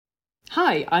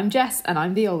Hi, I'm Jess and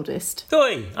I'm the oldest.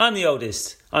 Oi, I'm the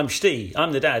oldest. I'm Steve,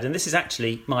 I'm the dad, and this is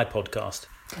actually my podcast.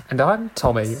 And I'm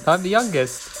Tommy, I'm the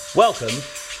youngest. Welcome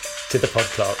to the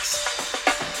Podclarks.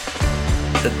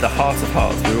 At the heart of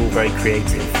hearts, we're all very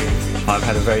creative. I've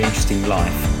had a very interesting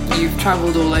life. You've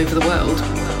travelled all over the world.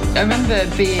 I remember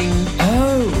being...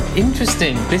 Oh,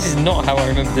 interesting. This is not how I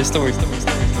remember this story.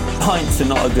 Pints are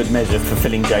not a good measure for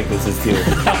filling Jaguars as fuel.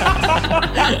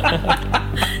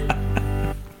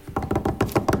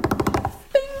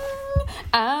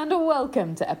 And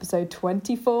welcome to episode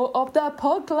 24 of the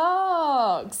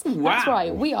Podclarks. Wow. That's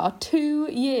right, we are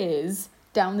 2 years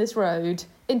down this road,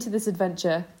 into this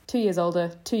adventure. 2 years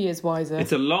older, 2 years wiser.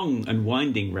 It's a long and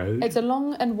winding road. It's a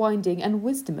long and winding and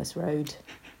wisdomous road.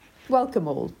 Welcome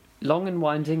all. Long and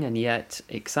winding and yet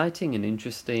exciting and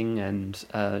interesting and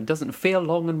doesn't feel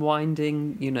long and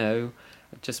winding, you know,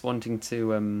 just wanting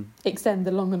to... Extend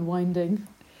the long and winding.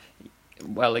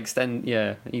 Well, extend,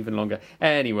 yeah, even longer.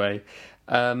 Anyway,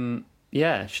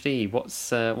 yeah, Steve, what's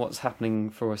happening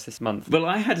for us this month? Well,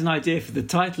 I had an idea for the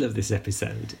title of this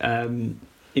episode. In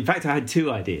fact, I had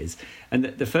two ideas. And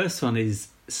the first one is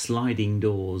Sliding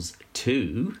Doors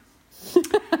 2.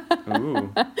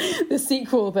 Ooh. The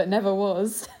sequel that never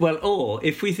was. Well, or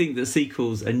if we think that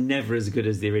sequels are never as good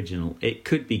as the original, it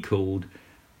could be called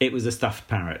It Was A Stuffed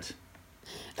Parrot.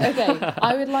 Okay,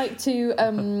 I would like to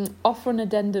offer an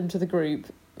addendum to the group,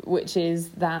 which is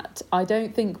that I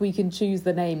don't think we can choose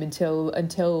the name until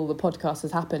the podcast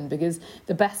has happened, because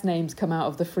the best names come out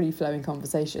of the free-flowing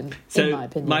conversation, So in my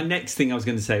opinion. my next thing I was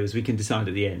going to say was we can decide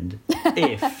at the end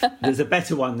if there's a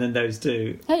better one than those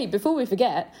two. Hey, before we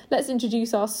forget, let's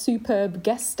introduce our superb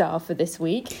guest star for this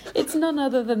week. It's none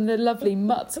other than the lovely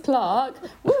Mutz Clark.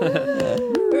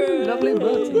 Lovely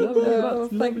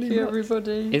Mutz, Thank you,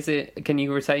 everybody. Can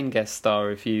you retain guest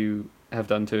star if you have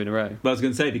done two in a row? Well, I was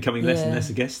going to say becoming less and Yeah. less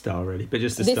a guest star, really, but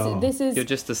just a This star. is... You're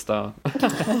just a star.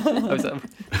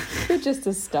 You're just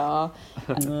a star.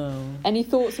 Any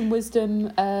thoughts and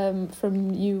wisdom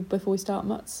from you before we start,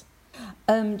 Mutz?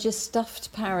 Just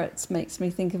stuffed parrots makes me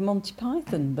think of Monty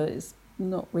Python, but it's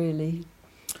not really.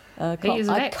 He is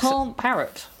an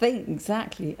ex-parrot.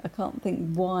 I can't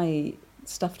think why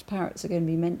stuffed parrots are going to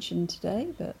be mentioned today,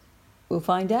 but we'll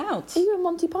find out. Are you a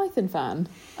Monty Python fan?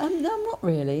 No, I'm not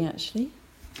really, actually.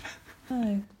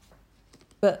 No.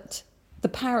 But the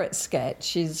parrot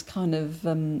sketch is kind of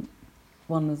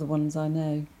one of the ones I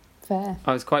know. Fair.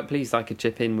 I was quite pleased I could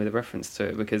chip in with a reference to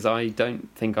it, because I don't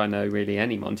think I know really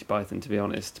any Monty Python, to be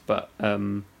honest, but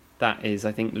that is,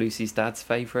 I think, Lucy's dad's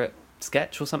favourite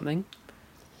sketch or something.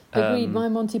 Agreed. My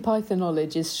Monty Python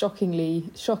knowledge is shockingly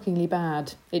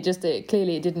bad. It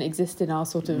clearly it didn't exist in our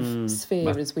sort of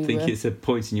sphere as we I think were. it's a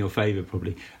point in your favour,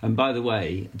 probably. And by the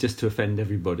way, just to offend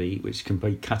everybody, which can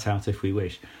be cut out if we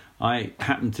wish, I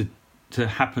happened to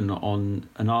happen on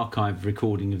an archive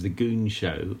recording of the Goon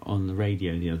Show on the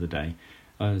radio the other day.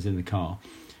 I was in the car,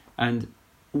 and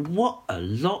what a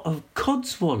lot of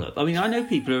codswallop. I mean, I know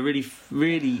people are really,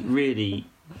 really, really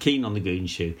keen on the Goon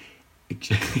Show.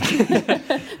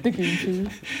 The Goon Shoe.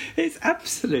 It's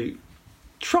absolute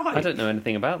tripe. I don't know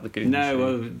anything about the Goon No, Shoe.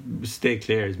 well, steer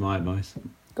clear is my advice.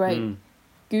 Great.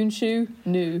 Goon Shoe,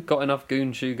 new. Got enough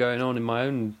Goon Shoe going on in my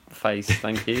own face,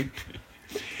 thank you.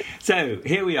 So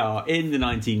here we are in the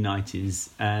 1990s,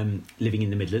 living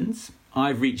in the Midlands.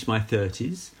 I've reached my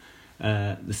 30s.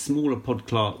 The smaller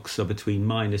Podclarks are between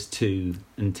 -2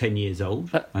 and 10 years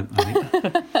old, I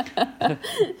think.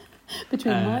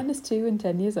 Between -2 and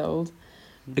 10 years old.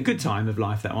 A good time of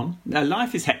life, that one.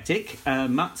 Life is hectic.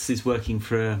 Mutz is working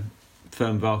for a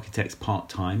firm of architects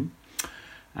part-time.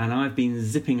 And I've been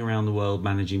zipping around the world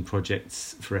managing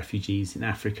projects for refugees in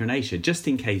Africa and Asia, just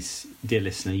in case, dear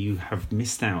listener, you have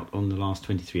missed out on the last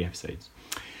 23 episodes.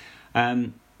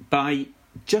 But I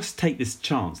just take this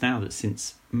chance now that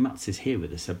since Mutz is here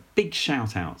with us, a big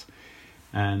shout out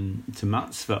to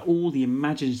Mutz for all the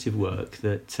imaginative work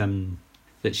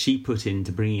that she put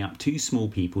into bringing up two small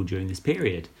people during this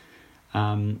period.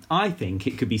 I think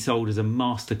it could be sold as a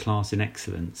masterclass in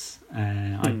excellence.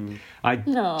 I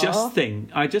just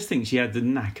think she had the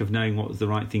knack of knowing what was the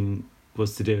right thing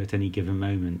was to do at any given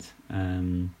moment.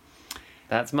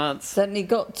 That's Mutz. Certainly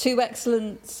got two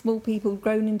excellent small people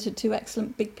grown into two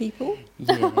excellent big people.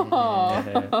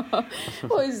 Yeah.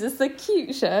 What is this, the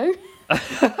cute show?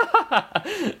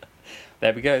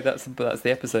 There we go. That's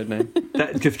the episode name.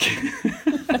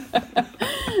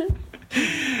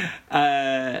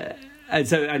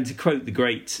 And to quote the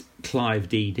great Clive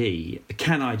D.D.,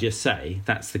 can I just say,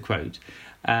 that's the quote,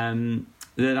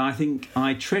 that I think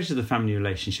I treasure the family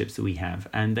relationships that we have,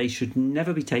 and they should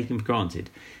never be taken for granted,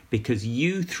 because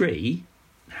you three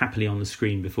happily on the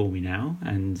screen before me now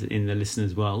and in the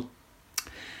listener's world,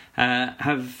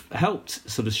 have helped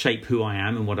sort of shape who I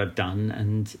am and what I've done,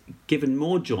 and given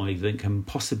more joy than can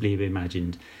possibly have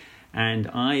imagined. And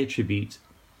I attribute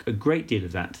a great deal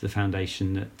of that to the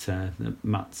foundation that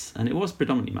Mutz, and it was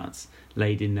predominantly Mutz,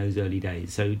 laid in those early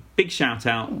days. So big shout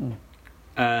out.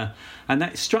 And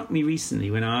that struck me recently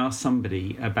when I asked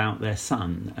somebody about their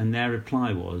son, and their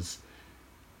reply was,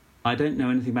 I don't know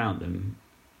anything about them,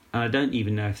 and I don't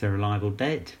even know if they're alive or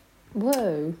dead.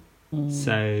 Whoa.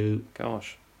 So,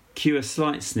 Gosh. cue a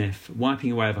slight sniff,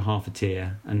 wiping away over half a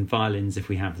tear, and violins if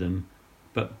we have them.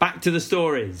 But back to the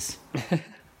stories.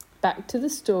 Back to the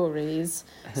stories.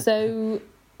 So,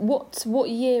 what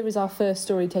year is our first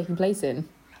story taking place in?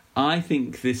 I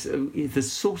think this is a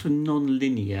sort of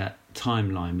non-linear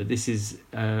timeline, but this is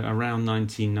around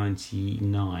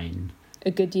 1999.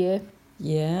 A good year.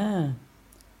 Yeah.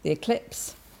 The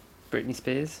eclipse. Britney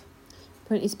Spears.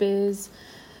 Britney Spears.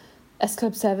 S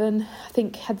Club 7, I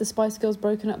think, had the Spice Girls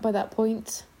broken up by that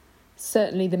point.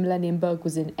 Certainly the Millennium Bug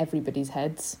was in everybody's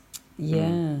heads.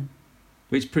 Yeah.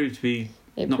 Which proved to be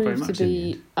It not very proves much to in the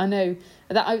be. end. I know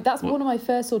that's What? one of my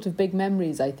first sort of big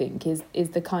memories. I think is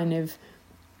the kind of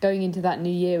going into that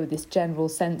new year with this general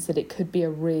sense that it could be a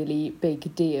really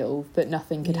big deal, but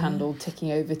nothing could handle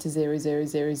ticking over to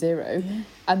 0000,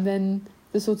 and then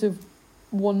the sort of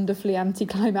wonderfully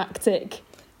anticlimactic.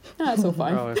 No, that's all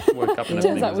fine. Oh, I woke up and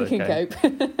Turns everything out we was can okay.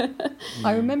 cope.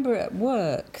 I remember at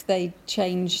work they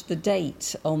changed the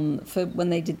date for when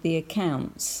they did the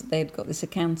accounts. They'd got this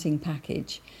accounting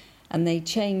package, and they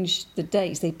changed the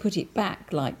dates. They put it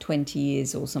back like 20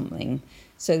 years or something,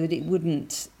 so that it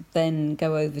wouldn't then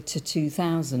go over to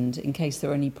 2000 in case there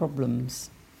were any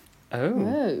problems. Oh.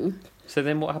 Oh, So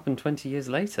then what happened 20 years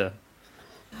later?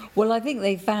 Well, I think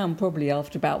they found probably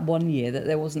after about 1 year that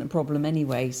there wasn't a problem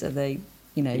anyway, so they,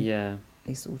 Yeah.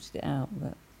 they sorted it out.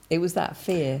 But it was that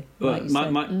fear. Well, like you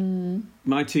said.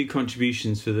 my two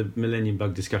contributions for the Millennium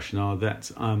Bug discussion are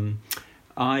that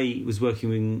I was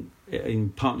working in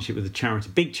partnership with a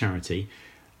big charity,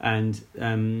 and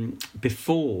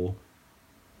before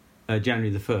January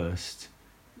the 1st,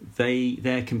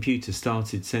 their computer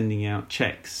started sending out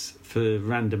checks for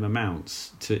random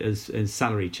amounts as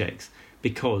salary checks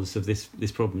because of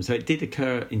this problem. So it did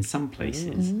occur in some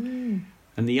places.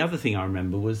 And the other thing I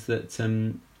remember was that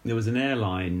there was an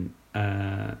airline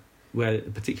where a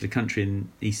particular country in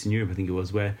Eastern Europe, I think it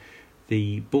was, where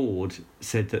the board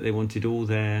said that they wanted all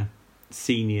their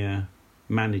senior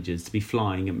managers to be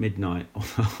flying at midnight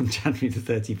on January the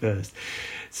 31st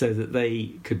so that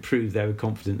they could prove they were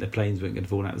confident their planes weren't going to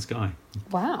fall out of the sky.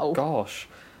 wow. Gosh.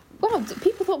 Well,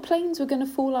 people thought planes were going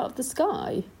to fall out of the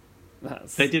sky.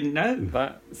 They didn't know.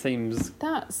 That seems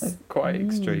That's quite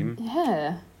extreme.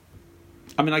 yeah.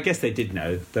 I mean, I guess they did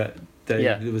know, but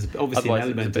there was obviously Otherwise an it was a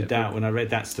element bit of doubt when I read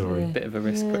that story. Yeah. Bit of a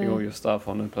risk putting Yeah. all your staff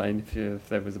on a plane if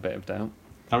there was a bit of doubt.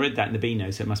 I read that in the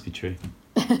Beano, so it must be true.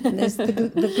 And there's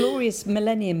the glorious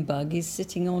Millennium Bug is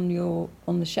sitting on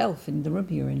the shelf in the room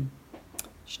you're in,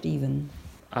 Stephen.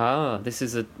 Ah, this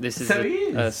is So he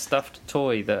is. a stuffed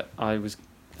toy that I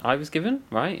was given,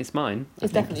 right? It's mine. It's I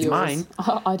think definitely yours.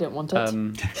 mine. I don't want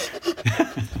it.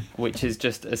 Which is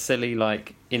just a silly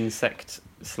like insect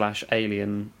 /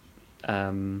 alien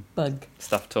Bug.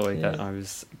 stuffed toy that Yeah. I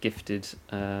was gifted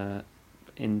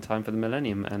in time for the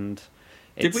millennium, and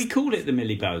Did we call it the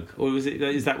Millibug, or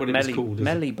is that what it was called?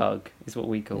 Mellibug is what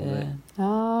we called it.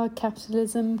 Yeah.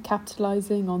 Capitalism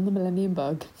capitalising on the Millennium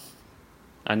Bug.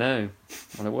 I know.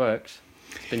 Well, it worked.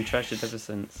 It's been treasured ever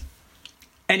since.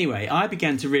 Anyway, I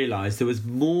began to realise there was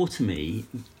more to me,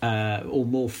 or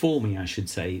more for me, I should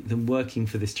say, than working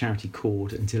for this charity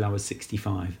Cord until I was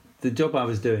 65. The job I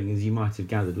was doing, as you might have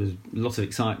gathered, was a lot of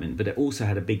excitement, but it also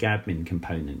had a big admin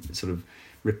component, sort of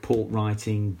report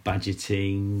writing,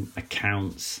 budgeting,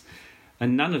 accounts,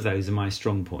 and none of those are my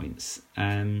strong points.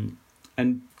 And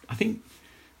I think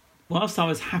whilst I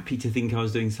was happy to think I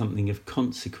was doing something of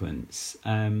consequence,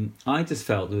 I just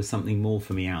felt there was something more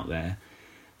for me out there.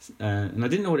 And I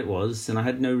didn't know what it was, and I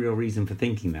had no real reason for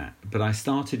thinking that. But I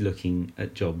started looking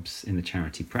at jobs in the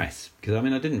charity press, because, I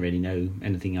mean, I didn't really know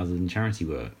anything other than charity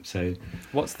work. So,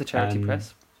 What's the charity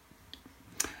press?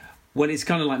 well, it's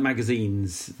kind of like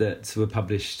magazines that were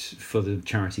published for the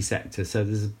charity sector. So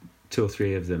there's 2 or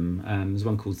 3 of them. There's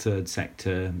one called Third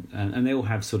Sector, and they all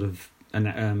have sort of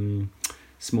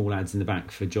small ads in the back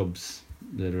for jobs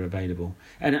that are available.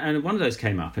 And one of those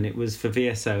came up, and it was for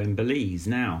VSO in Belize.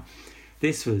 Now,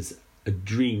 this was a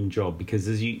dream job because,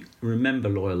 as you remember,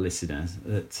 loyal listeners,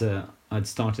 that I'd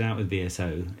started out with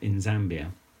VSO in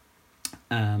Zambia.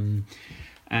 And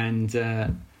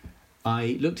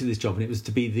I looked at this job, and it was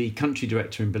to be the country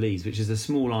director in Belize, which is a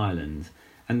small island,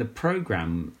 and the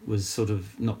programme was sort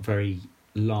of not very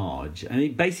large.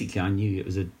 And basically, I knew it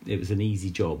was an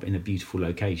easy job in a beautiful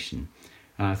location,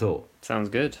 and I thought, sounds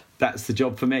good. That's the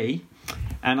job for me.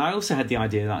 And I also had the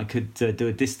idea that I could do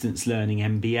a distance learning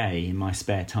MBA in my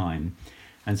spare time,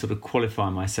 and sort of qualify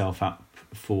myself up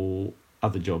for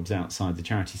other jobs outside the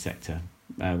charity sector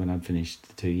when I'd finished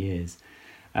the 2 years.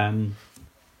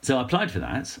 So I applied for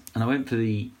that, and I went for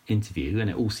the interview, and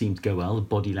it all seemed to go well. The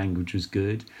body language was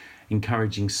good,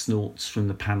 encouraging snorts from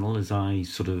the panel as I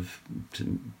sort of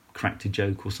cracked a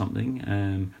joke or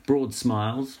something, broad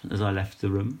smiles as I left the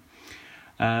room.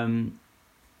 And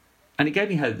it gave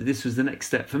me hope that this was the next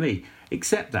step for me,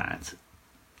 except that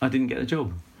I didn't get the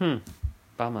job.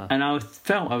 Bummer. And I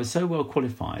felt I was so well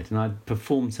qualified, and I'd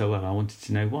performed so well, I wanted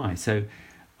to know why. So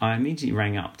I immediately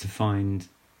rang up to find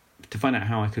out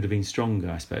how I could have been stronger,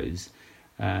 I suppose,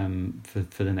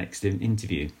 for the next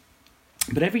interview.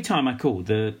 But every time I called,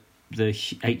 the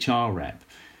HR rep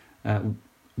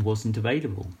wasn't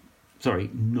available. Sorry,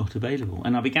 not available.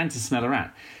 And I began to smell a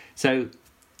rat. So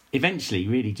eventually,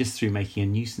 really just through making a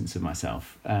nuisance of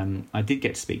myself, I did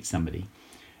get to speak to somebody.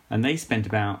 And they spent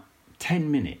about 10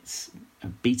 minutes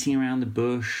beating around the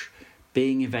bush,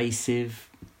 being evasive,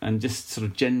 and just sort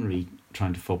of generally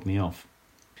trying to fob me off.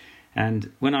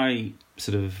 And when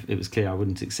it was clear I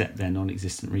wouldn't accept their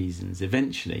non-existent reasons,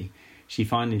 eventually she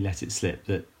finally let it slip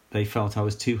that they felt I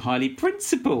was too highly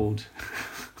principled.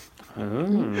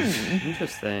 Oh,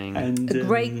 interesting. And, a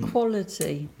great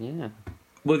quality. Yeah.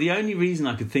 Well, the only reason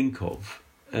I could think of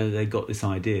they got this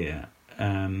idea,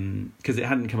 because it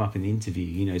hadn't come up in the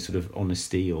interview, sort of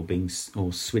honesty or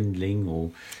swindling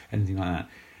or anything like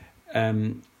that.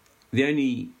 The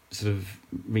only sort of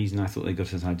reason I thought they got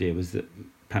this idea was that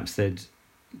perhaps they'd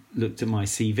looked at my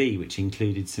CV, which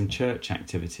included some church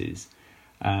activities,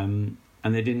 and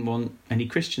they didn't want any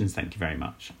Christians, thank you very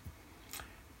much.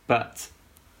 But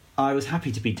I was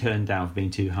happy to be turned down for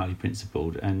being too highly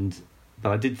principled,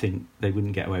 but I did think they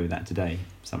wouldn't get away with that today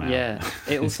somehow. Yeah,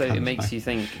 it makes you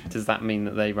think, does that mean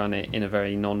that they run it in a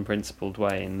very non-principled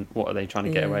way, and what are they trying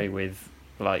to get away with?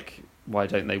 Like, why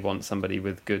don't they want somebody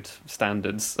with good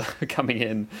standards coming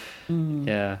in?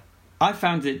 Yeah. I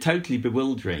found it totally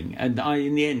bewildering, and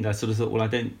in the end I sort of thought, well, I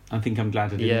think I'm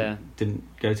glad I didn't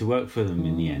go to work for them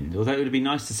in the end. Although it would have been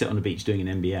nice to sit on the beach doing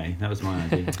an MBA. That was my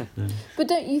idea. But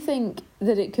don't you think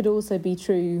that it could also be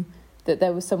true that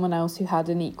there was someone else who had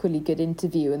an equally good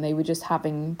interview, and they were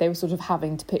sort of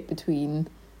having to pick between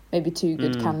maybe two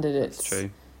good candidates? That's true.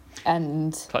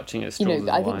 And clutching at straws.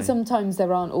 I think sometimes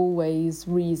there aren't always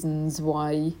reasons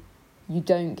why you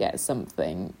don't get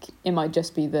something. It might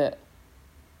just be that,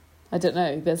 I don't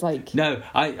know, there's like... No,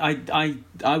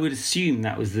 I would assume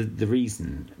that was the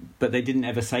reason, but they didn't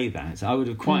ever say that. I would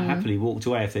have quite happily walked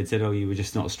away if they'd said, oh, you were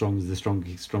just not as strong as the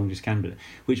strongest candidate,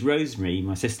 which Rosemary,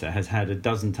 my sister, has had a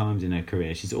dozen times in her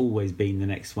career. She's always been the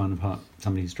next one apart,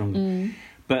 somebody who's stronger.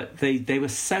 But they were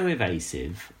so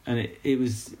evasive, and it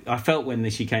was... I felt when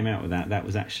she came out with that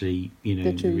was actually,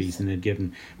 the reason they'd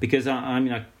given. Because,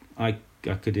 I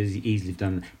could easily have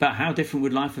done... But how different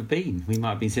would life have been? We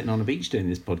might have been sitting on a beach doing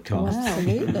this podcast. Wow,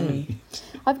 absolutely.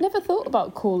 I've never thought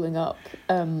about calling up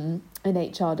an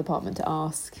HR department to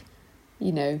ask,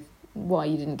 why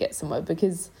you didn't get somewhere,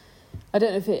 because I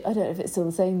don't know if it's still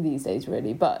the same these days,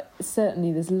 really. But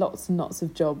certainly, there's lots and lots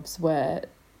of jobs where,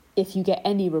 if you get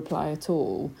any reply at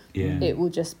all, it will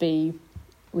just be,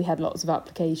 we had lots of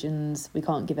applications, we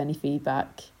can't give any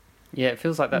feedback. Yeah, it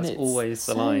feels like that's always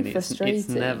the line. It's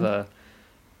never,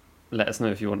 let us know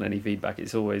if you want any feedback.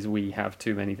 It's always, we have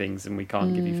too many things and we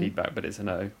can't give you feedback, but it's a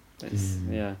no.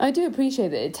 Yeah. I do appreciate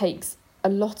that it takes a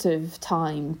lot of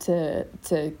time to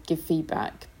give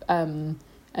feedback. And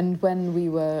when we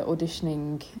were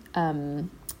auditioning,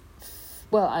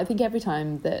 I think every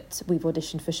time that we've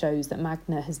auditioned for shows that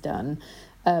Magna has done,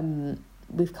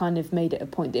 we've kind of made it a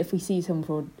point that if we see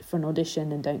someone for an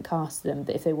audition and don't cast them,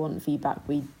 that if they want feedback,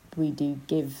 we do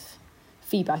give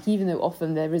feedback, even though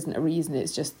often there isn't a reason.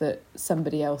 It's just that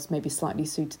somebody else maybe slightly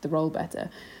suited the role better.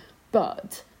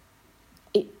 But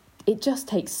it just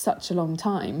takes such a long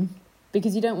time,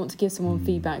 because you don't want to give someone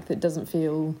feedback that doesn't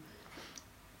feel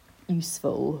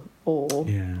useful or,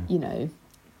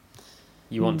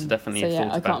 You want to definitely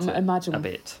have thought about it a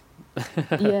bit.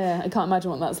 I can't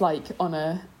imagine what that's like on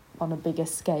a bigger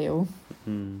scale.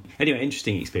 Anyway,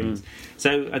 interesting experience.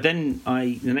 So then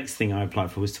the next thing I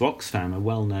applied for was to Oxfam, a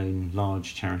well-known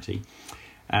large charity,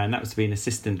 and that was to be an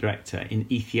assistant director in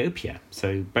Ethiopia.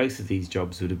 So both of these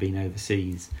jobs would have been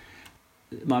overseas.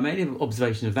 My main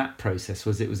observation of that process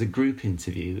was it was a group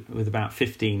interview with about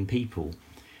 15 people,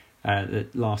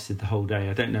 that lasted the whole day.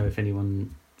 I don't know if any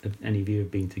of you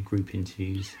have been to group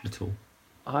interviews at all.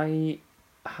 I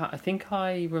think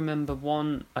I remember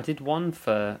one. I did one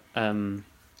for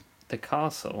the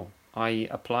castle. I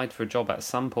applied for a job at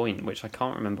some point, which I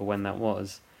can't remember when that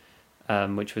was,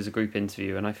 which was a group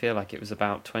interview, and I feel like it was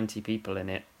about 20 people in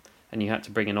it, and you had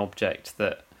to bring an object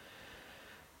that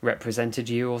represented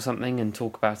you or something and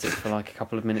talk about it for like a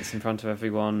couple of minutes in front of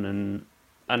everyone,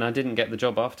 and I didn't get the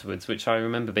job afterwards, which I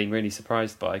remember being really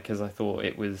surprised by, because I thought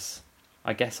it was,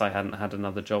 I guess I hadn't had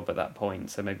another job at that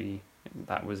point, so maybe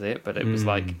that was it, but it was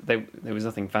like there was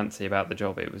nothing fancy about the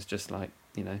job. It was just like,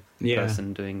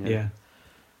 person doing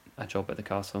a job at the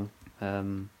castle.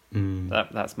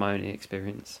 That's my only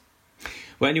experience.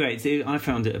 Well, anyway, I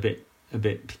found it a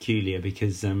bit peculiar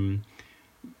because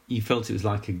you felt it was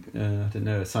like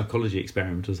a psychology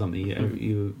experiment or something.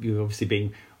 You were obviously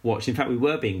being watched. In fact, we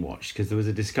were being watched because there was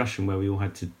a discussion where we all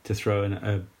had to throw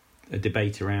a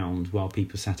debate around while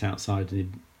people sat outside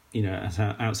and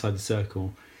outside the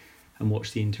circle and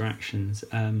watch the interactions.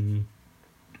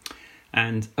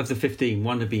 And of the 15,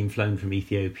 one had been flown from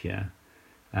Ethiopia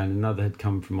and another had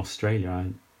come from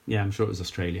Australia. I'm sure it was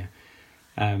Australia.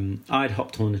 I'd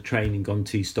hopped on a train and gone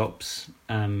 2 stops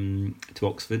to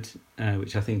Oxford,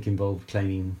 which I think involved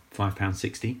claiming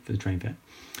 £5.60 for the train fare.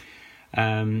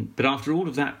 But after all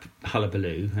of that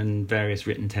hullabaloo and various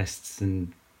written tests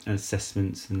and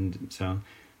assessments and so on,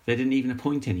 they didn't even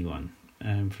appoint anyone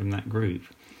from that group.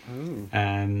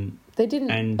 They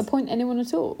didn't appoint anyone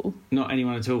at all? Not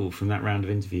anyone at all from that round of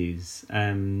interviews.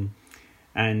 And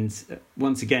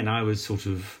once again, I was sort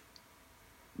of,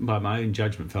 by my own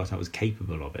judgment, felt I was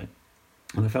capable of it.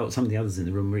 And I felt some of the others in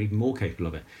the room were even more capable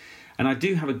of it. And I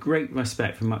do have a great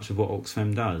respect for much of what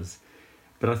Oxfam does.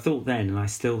 But I thought then, and I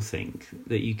still think,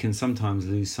 that you can sometimes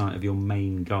lose sight of your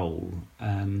main goal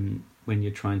when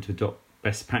you're trying to adopt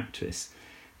best practice.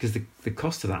 Because the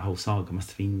cost of that whole saga must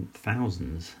have been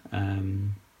thousands.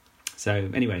 So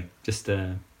anyway, just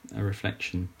a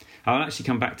reflection. I'll actually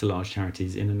come back to large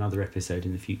charities in another episode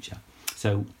in the future.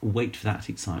 So wait for that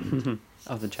excitement.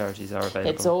 Other charities are available.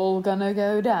 It's all gonna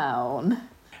go down.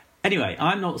 Anyway,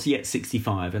 I'm not yet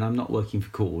 65 and I'm not working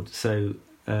for Cord, so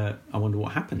I wonder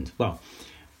what happened. Well,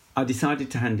 I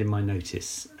decided to hand in my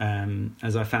notice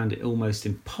as I found it almost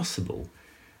impossible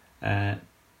to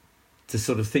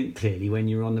sort of think clearly when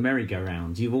you're on the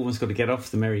merry-go-round. You've almost got to get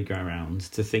off the merry-go-round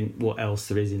to think what else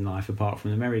there is in life apart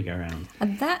from the merry-go-round.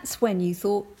 And that's when you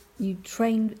thought you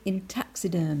trained in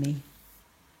taxidermy.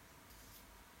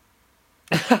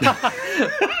 Because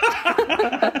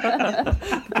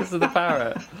of the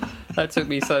parrot. That took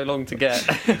me so long to get.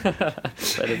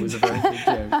 But it was a very good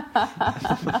joke.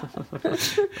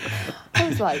 I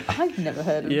was like, I've never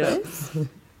heard of this.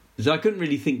 So I couldn't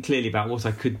really think clearly about what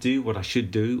I could do, what I should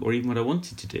do, or even what I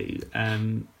wanted to do.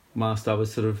 Whilst I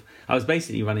was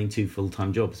basically running 2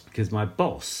 full-time jobs because my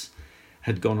boss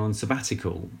had gone on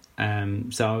sabbatical.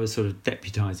 So I was sort of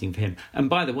deputising for him. And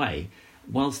by the way,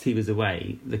 whilst he was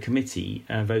away, the committee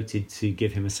voted to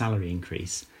give him a salary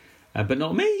increase, but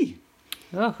not me,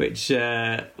 which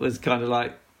was kind of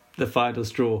like the final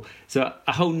straw. So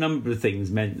a whole number of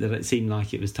things meant that it seemed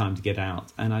like it was time to get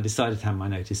out, and I decided to hand my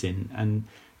notice in. And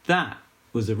that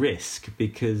was a risk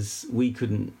because we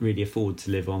couldn't really afford to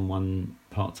live on one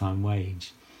part-time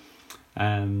wage.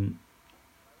 And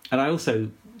I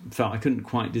also felt I couldn't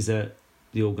quite desert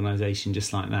the organisation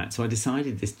just like that. So I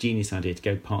decided this genius idea to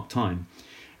go part-time,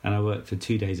 and I worked for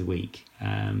 2 days a week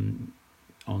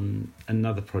on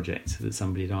another project that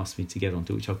somebody had asked me to get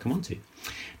onto, which I'll come on to.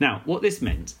 Now, what this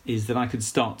meant is that I could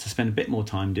start to spend a bit more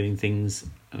time doing things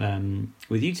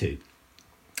with you two.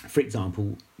 For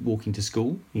example, walking to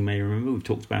school. You may remember we've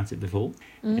talked about it before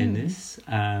in this.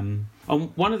 On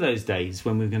one of those days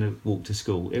when we were going to walk to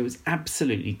school, it was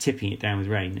absolutely tipping it down with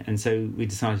rain, and so we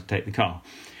decided to take the car.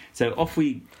 So off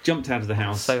we jumped out of the house.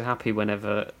 I was so happy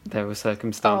whenever there were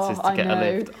circumstances to get a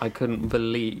lift. I couldn't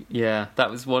believe. Yeah, that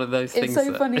was one of those things. It's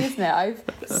so funny, isn't it? I've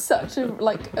such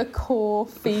a core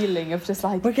feeling of just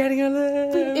like, we're getting a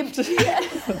lift.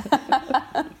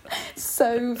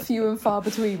 So few and far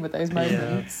between with those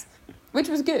moments, which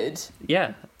was good.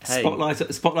 Yeah. Hey.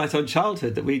 Spotlight on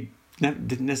childhood that we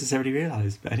didn't necessarily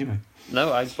realise. But anyway.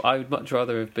 No, I would much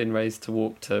rather have been raised to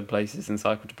walk to places and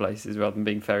cycle to places rather than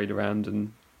being ferried around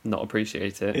and not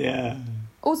appreciate it. Yeah.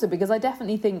 Also, because I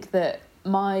definitely think that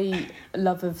my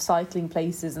love of cycling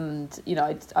places, and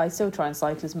I still try and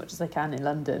cycle as much as I can in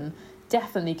London,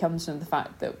 definitely comes from the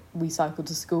fact that we cycled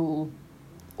to school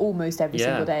almost every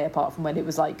single day, apart from when it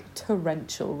was like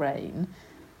torrential rain.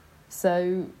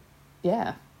 So,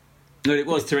 yeah. No, it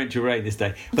was torrential rain this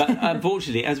day. But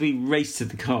unfortunately, as we raced to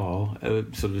the car,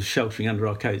 sort of sheltering under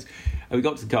our coats, we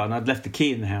got to the car and I'd left the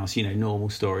key in the house, normal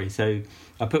story. So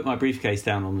I put my briefcase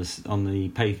down on the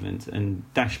pavement and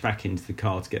dashed back into the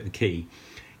car to get the key.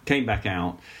 Came back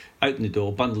out, opened the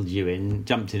door, bundled you in,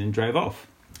 jumped in and drove off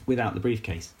without the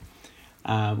briefcase,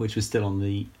 which was still on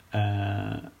the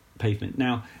pavement.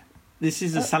 Now, this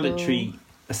is a salutary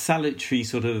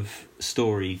sort of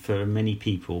story for many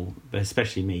people, but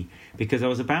especially me, because I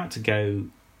was about to go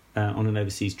on an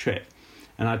overseas trip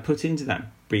and I put into that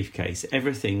briefcase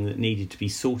everything that needed to be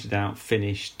sorted out,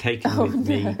 finished, taken with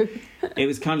me. It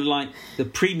was kind of like the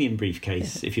premium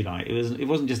briefcase, if you like. It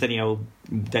wasn't just any old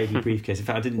daily briefcase. In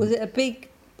fact, I didn't. Was it a big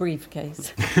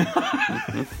briefcase? All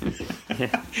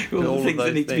the things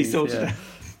that need to be sorted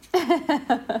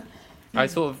out. I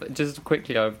sort of, just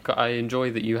quickly, I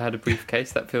enjoy that you had a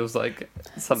briefcase. That feels like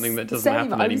something that doesn't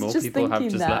happen anymore. People have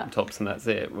just laptops and that's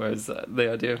it. Whereas the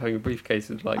idea of having a briefcase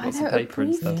with like lots of paper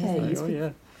and stuff. Like, oh yeah.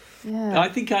 Yeah. I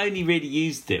think I only really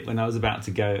used it when I was about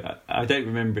to go. I don't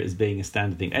remember it as being a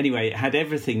standard thing. Anyway, it had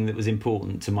everything that was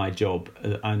important to my job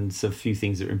and a few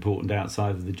things that were important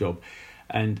outside of the job.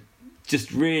 And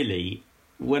just really,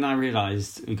 when I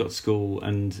realised we got to school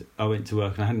and I went to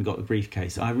work and I hadn't got the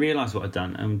briefcase, I realised what I'd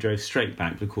done and drove straight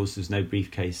back. But of course, there was no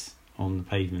briefcase on the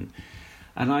pavement.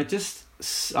 And I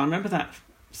remember that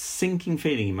sinking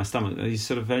feeling in my stomach that you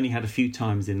sort of only had a few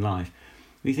times in life.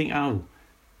 You think, oh,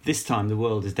 this time the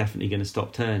world is definitely going to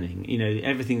stop turning.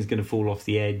 Everything's going to fall off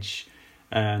the edge.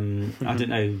 I don't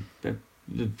know, the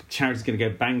charity's going to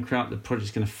go bankrupt, the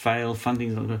project's going to fail,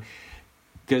 funding's not going to...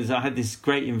 Because I had this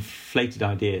great inflated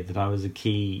idea that I was a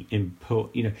key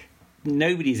input.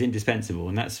 Nobody's indispensable,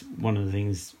 and that's one of the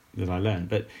things that I learned.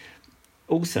 But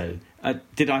also,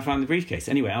 did I find the briefcase?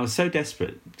 Anyway, I was so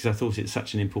desperate because I thought it's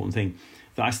such an important thing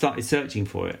that I started searching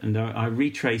for it, and I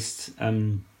retraced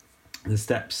the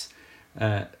steps.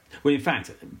 In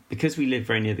fact, because we lived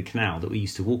very near the canal that we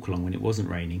used to walk along when it wasn't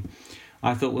raining,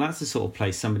 I thought, well, that's the sort of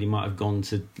place somebody might have gone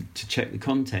to check the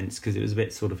contents because it was a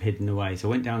bit sort of hidden away. So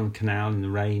I went down the canal in the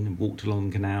rain and walked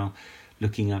along the canal,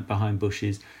 looking up behind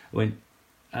bushes. I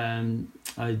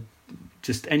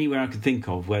just anywhere I could think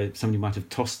of where somebody might have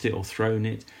tossed it or thrown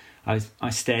it. I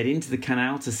stared into the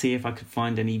canal to see if I could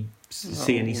find any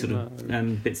sort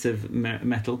of bits of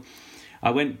metal. I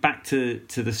went back to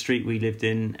the street we lived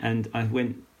in, and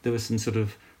there were some sort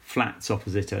of flats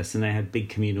opposite us, and they had big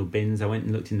communal bins. I went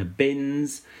and looked in the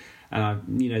bins,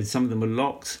 and some of them were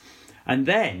locked. And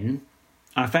then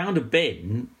I found a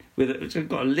bin which had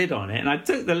got a lid on it, and I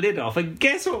took the lid off, and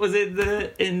guess what was in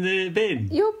the bin?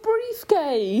 Your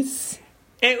briefcase.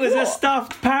 It was a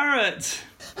stuffed parrot.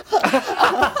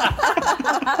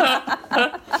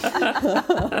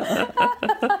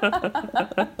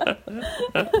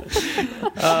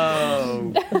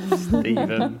 Oh,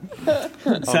 Stephen.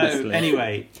 So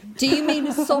anyway, do you mean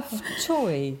a soft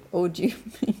toy or do you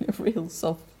mean a real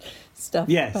soft stuffed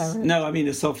yes. parrot? No, I mean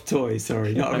a soft toy.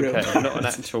 Sorry, not a real parrot. Not an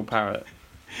actual parrot.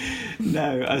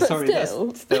 No, sorry.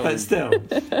 But still.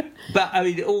 But I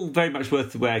mean, all very much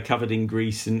worth the wear, covered in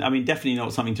grease, and I mean, definitely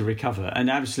not something to recover, and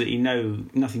absolutely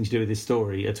nothing to do with this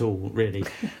story at all, really.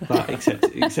 But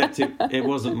except it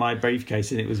wasn't my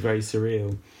briefcase, and it was very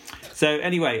surreal. So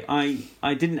anyway,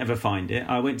 I didn't ever find it.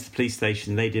 I went to the police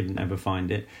station. They didn't ever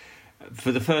find it.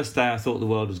 For the first day, I thought the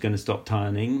world was going to stop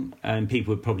turning, and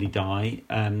people would probably die.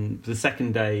 For the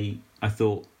second day, I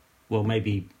thought, well,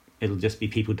 maybe it'll just be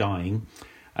people dying.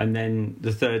 And then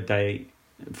the third day,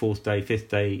 fourth day, fifth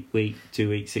day, week, 2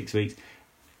 weeks, 6 weeks,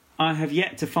 I have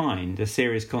yet to find a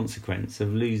serious consequence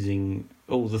of losing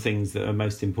all the things that are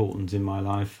most important in my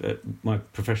life, my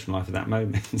professional life at that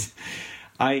moment.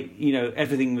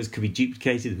 Everything could be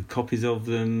duplicated with copies of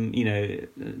them.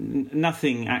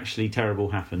 Nothing actually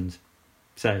terrible happened.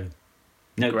 So,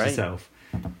 note to self.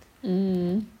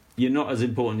 You're not as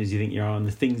important as you think you are, and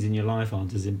the things in your life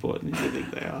aren't as important as you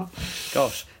think they are.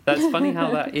 Gosh, that's funny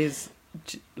how that is,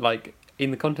 like,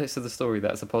 in the context of the story,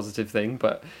 that's a positive thing,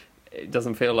 but it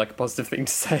doesn't feel like a positive thing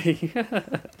to say.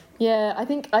 Yeah, I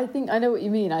think I know what you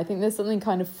mean. I think there's something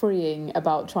kind of freeing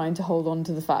about trying to hold on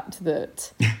to the fact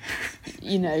that,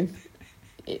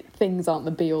 things aren't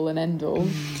the be-all and end-all.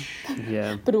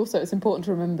 Yeah. But also it's important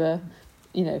to remember,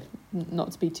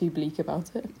 not to be too bleak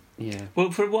about it. Yeah. Well,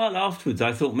 for a while afterwards,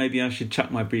 I thought maybe I should chuck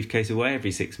my briefcase away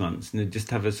every 6 months and just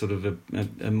have a sort of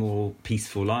a more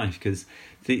peaceful life. Because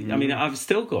I mean, I've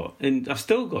still got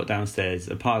downstairs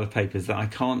a pile of papers that I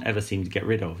can't ever seem to get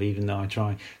rid of, even though I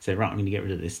try say, right, I'm going to get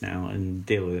rid of this now and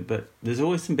deal with it. But there's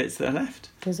always some bits that are left.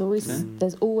 There's always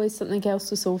something else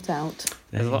to sort out.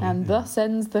 And thus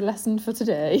ends the lesson for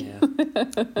today. Yeah.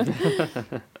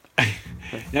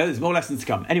 No, there's more lessons to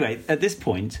come. Anyway, at this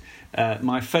point,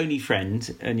 my phony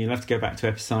friend, and you'll have to go back to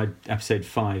episode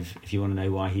 5 if you want to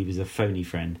know why he was a phony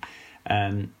friend.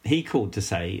 He called to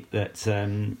say that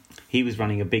he was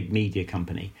running a big media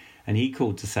company, and he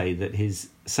called to say that his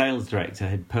sales director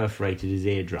had perforated his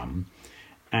eardrum,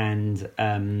 and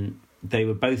they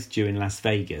were both due in Las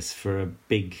Vegas for a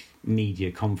big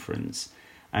media conference,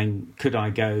 and could I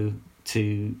go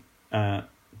to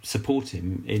support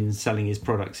him in selling his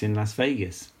products in Las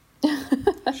Vegas?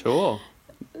 Sure.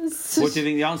 What do you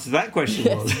think the answer to that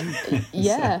question was?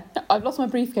 Yeah, I've lost my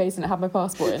briefcase and it had my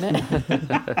passport in it.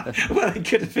 Well, that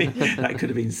could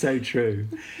have been so true.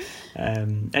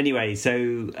 Anyway,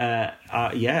 so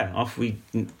off we.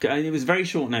 It was very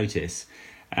short notice,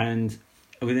 and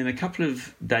within a couple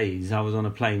of days, I was on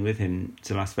a plane with him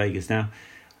to Las Vegas. Now,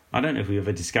 I don't know if we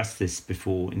ever discussed this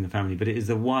before in the family, but it is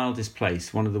the wildest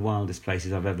place, one of the wildest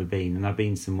places I've ever been, and I've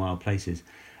been to some wild places.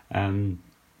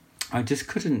 I just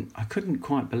couldn't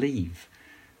quite believe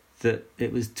that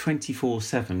it was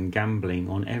 24/7 gambling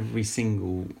on every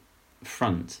single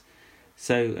front.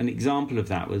 So an example of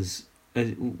that was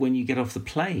when you get off the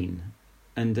plane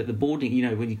and at the boarding,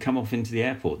 when you come off into the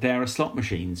airport, there are slot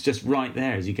machines just right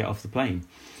there as you get off the plane.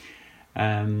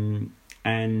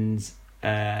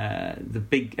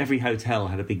 Every hotel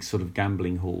had a big sort of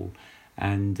gambling hall,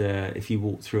 and if you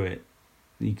walked through it,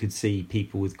 you could see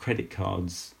people with credit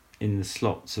cards in the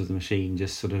slots of the machine,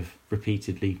 just sort of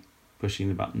repeatedly pushing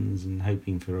the buttons and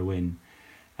hoping for a win.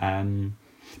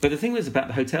 But the thing was about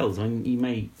the hotels, I mean, you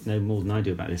may know more than I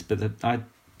do about this, but I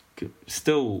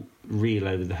still reel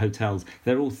over the hotels.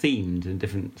 They're all themed and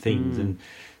different themes, and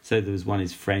so there was one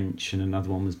is French, and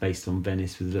another one was based on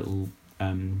Venice with little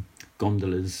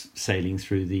gondolas sailing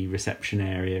through the reception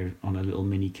area on a little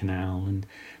mini canal.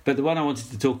 But the one I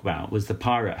wanted to talk about was the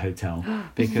Pirate Hotel,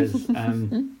 because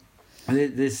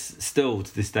this still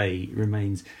to this day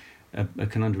remains a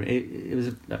conundrum. It was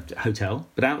a hotel,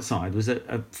 but outside was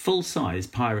a full-size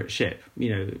pirate ship.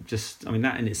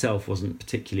 That in itself wasn't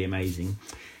particularly amazing,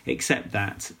 except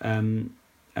that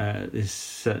there's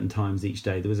certain times each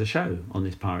day there was a show on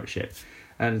this pirate ship,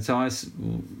 and so I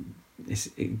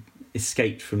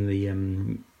escaped from the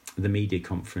media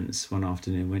conference one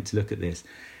afternoon, went to look at this,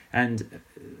 and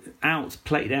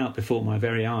played out before my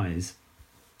very eyes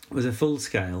was a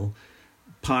full-scale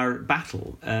pirate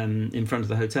battle in front of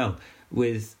the hotel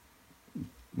with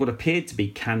what appeared to be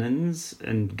cannons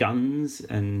and guns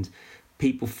and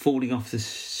people falling off the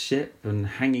ship and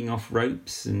hanging off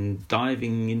ropes and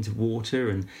diving into water,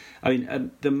 and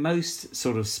the most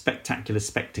sort of spectacular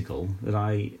spectacle that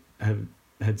I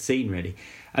had seen, really.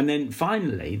 And then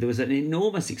finally there was an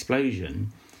enormous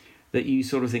explosion that you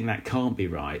sort of think that can't be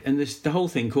right, and the whole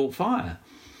thing caught fire,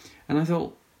 and I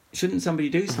thought, shouldn't somebody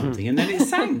do something? And then it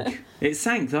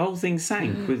sank. The whole thing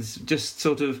sank with just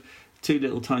sort of two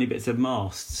little tiny bits of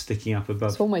mast sticking up above.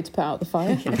 It's one way to put out the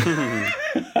fire.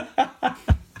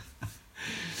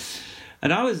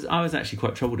 And I was actually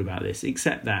quite troubled about this,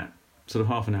 except that sort of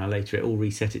half an hour later it all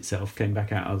reset itself, came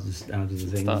back out of the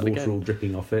thing, water again, all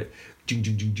dripping off it.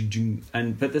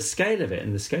 But the scale of it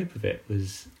and the scope of it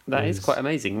was quite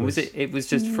amazing. It was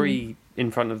just free in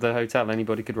front of the hotel,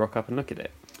 anybody could rock up and look at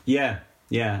it. Yeah,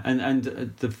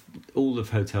 and all of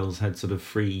hotels had sort of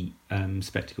free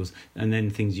spectacles, and then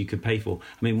things you could pay for.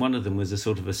 I mean, one of them was a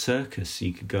sort of a circus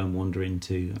you could go and wander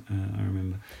into. I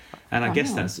remember, and I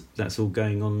guess that's all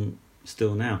going on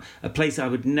still now. A place I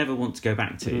would never want to go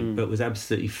back to, but was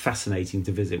absolutely fascinating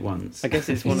to visit once. I guess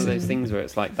it's one of those things where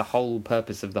it's like the whole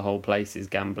purpose of the whole place is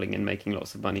gambling and making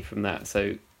lots of money from that.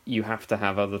 So you have to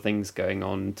have other things going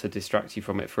on to distract you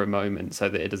from it for a moment, so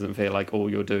that it doesn't feel like all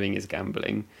you're doing is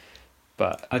gambling.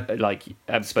 But but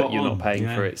you're not paying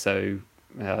for it, so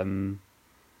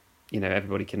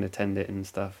everybody can attend it and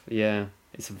stuff. Yeah,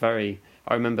 I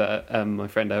remember my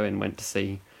friend Owen went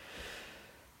to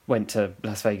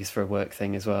Las Vegas for a work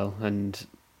thing as well, and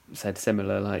said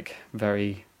similar,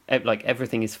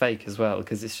 everything is fake as well,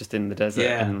 because it's just in the desert,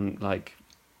 and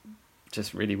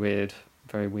just really weird,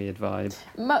 very weird vibe.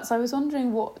 Mutz, I was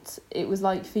wondering what it was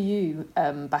like for you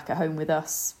back at home with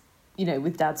us.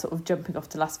 With Dad sort of jumping off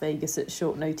to Las Vegas at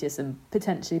short notice and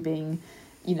potentially being,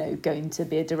 going to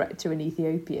be a director in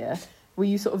Ethiopia. Were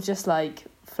you sort of just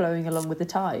flowing along with the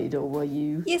tide, or were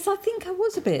you? Yes, I think I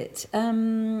was a bit.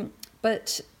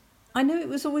 But I know it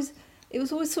was always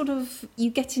sort of,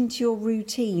 you get into your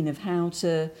routine of how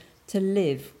to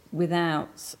live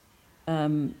without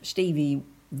Stevie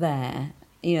there,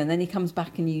 and then he comes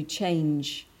back and you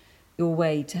change your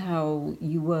way to how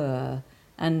you were.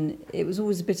 And it was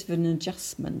always a bit of an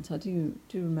adjustment. I do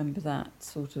remember that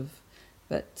sort of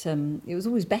But it was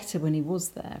always better when he was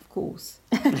there, of course.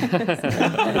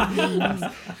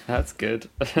 That's good.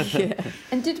 Yeah.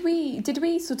 And did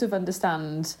we sort of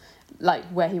understand like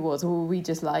where he was, or were we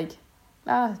just like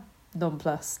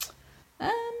nonplussed?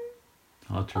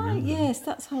 Hard to remember. Yes,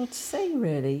 that's hard to say,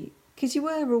 really, because you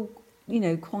were all,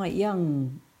 quite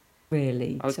young,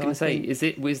 really. I was going to say,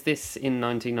 was this in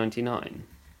 1999?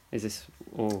 Is this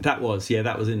or That was in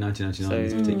 1999.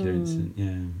 This particular incident.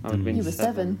 Yeah, I would have been You were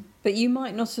 7. But you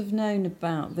might not have known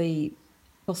about the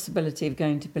possibility of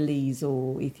going to Belize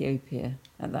or Ethiopia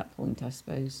at that point, I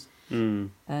suppose. Yeah,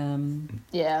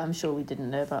 I'm sure we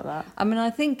didn't know about that. I mean, I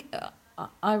think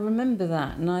I remember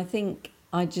that, and I think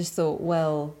I just thought,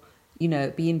 well,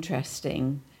 it'd be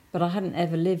interesting, but I hadn't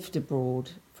ever lived abroad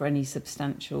for any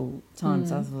substantial time,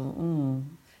 so I thought,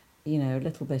 a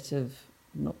little bit of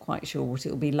not quite sure what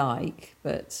it'll be like,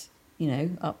 but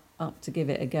up to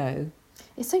give it a go.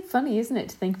 It's so funny, isn't it,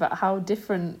 to think about how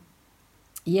different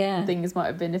things might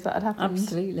have been if that had happened.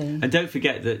 Absolutely. And don't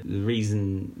forget that the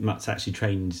reason Mutz actually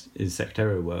trained his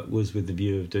secretarial work was with the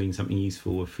view of doing something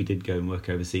useful if we did go and work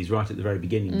overseas right at the very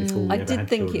beginning before we I ever did had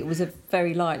think children. it was a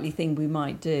very likely thing we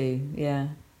might do, yeah.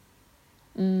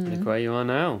 Look where you are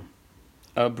now.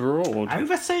 Abroad.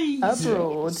 Overseas.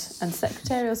 Abroad, and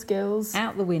secretarial skills,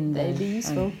 Out the window. they'd be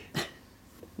useful.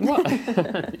 What?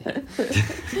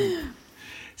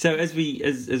 So as we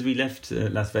left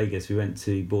Las Vegas, we went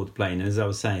to board the plane. As I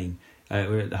was saying, we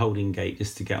were at the holding gate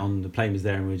just to get on. The plane was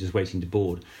there, and we were just waiting to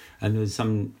board. And there was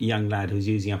some young lad who was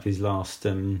using up his last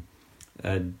dimes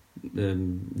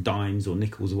or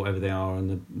nickels or whatever they are on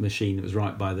the machine that was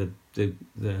right by the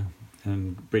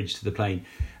bridge to the plane,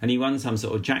 and he won some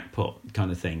sort of jackpot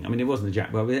kind of thing. I mean, it wasn't a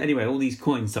jackpot, but anyway, all these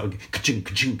coins started ka-ching,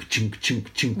 ka-ching, ka-ching, ka-ching,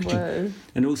 ka-ching, ka-ching,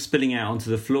 and all spilling out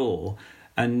onto the floor.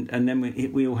 And then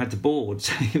we all had to board.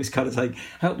 So it was kind of like,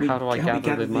 help me. How do I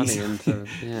gather the money these? into?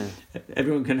 Yeah.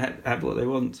 Everyone can have what they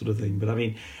want, sort of thing. But I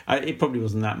mean, it probably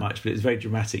wasn't that much, but it was very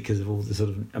dramatic because of all the sort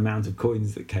of amount of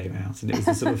coins that came out, and it was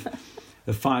the sort of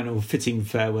the final fitting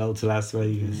farewell to Las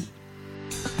Vegas.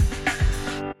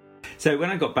 So when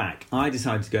I got back, I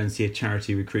decided to go and see a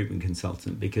charity recruitment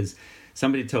consultant because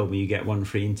somebody told me you get one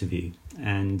free interview,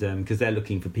 and because they're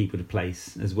looking for people to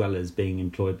place as well as being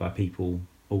employed by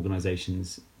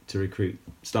organisations to recruit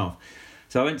staff.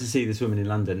 So I went to see this woman in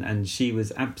London, and she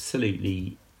was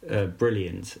absolutely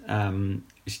brilliant.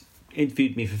 She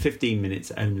interviewed me for 15 minutes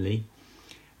only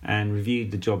and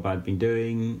reviewed the job I'd been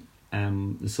doing,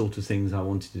 the sort of things I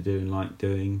wanted to do and liked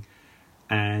doing.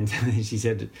 And she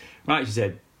said,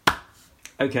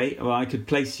 okay, well, I could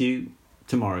place you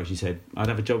tomorrow, she said. I'd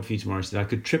have a job for you tomorrow. She said, I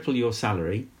could triple your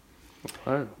salary.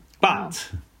 Oh. But...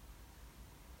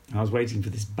 I was waiting for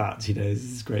this but, this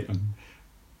is a great one.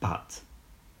 But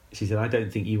she said, I don't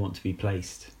think you want to be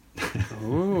placed.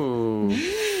 Ooh.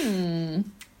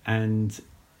 And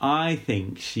I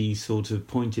think she sort of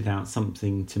pointed out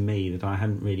something to me that I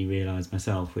hadn't really realised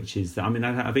myself, which is that, I mean,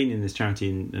 I've been in this charity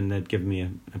and they'd given me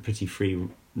a pretty free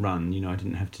run. I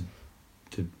didn't have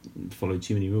to follow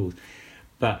too many rules.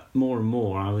 But more and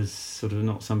more, I was sort of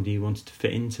not somebody who wanted to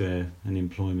fit into an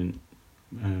employment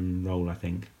role, I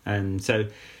think. And so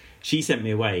she sent me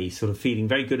away sort of feeling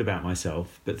very good about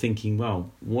myself, but thinking,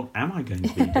 well, what am I going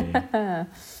to be doing?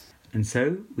 And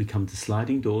so we come to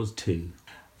sliding doors 2.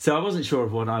 So I wasn't sure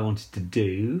of what I wanted to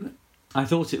do. I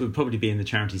thought it would probably be in the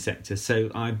charity sector,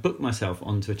 so I booked myself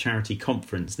onto a charity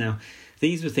conference. Now,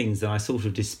 these were things that I sort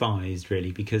of despised,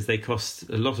 really, because they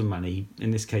cost a lot of money, in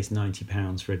this case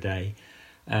 £90 for a day.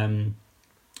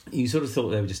 You sort of thought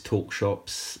they were just talk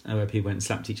shops where people went and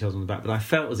slapped each other on the back, but I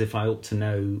felt as if I ought to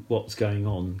know what's going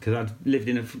on because I'd lived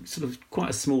in a sort of quite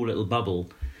a small little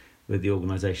bubble with the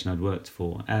organisation I'd worked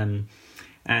for.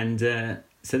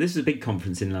 So this was a big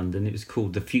conference in London. It was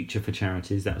called The Future for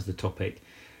Charities. That was the topic.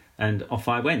 And off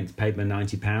I went, paid my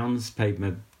 £90, paid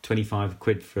my 25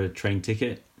 quid for a train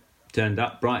ticket, turned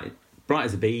up, bright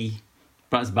as a bee,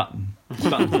 bright as a button.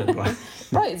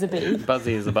 Bright as a bee.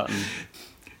 Buzzy as a button.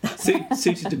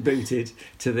 Suited and booted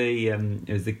to it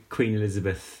was the Queen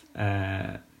Elizabeth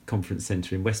Conference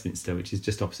Centre in Westminster, which is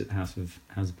just opposite the House of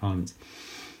Parliament.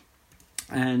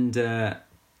 And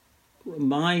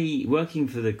my working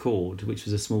for the Cord, which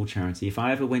was a small charity, if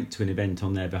I ever went to an event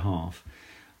on their behalf,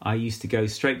 I used to go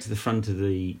straight to the front of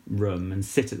the room and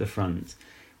sit at the front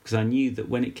because I knew that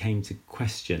when it came to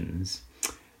questions,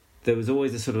 there was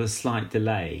always a sort of a slight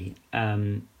delay.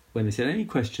 When they said any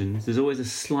questions, there's always a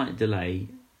slight delay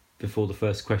before the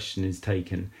first question is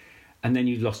taken, and then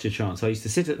you've lost your chance. So I used to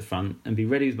sit at the front and be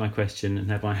ready with my question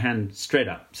and have my hand straight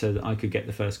up so that I could get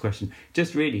the first question,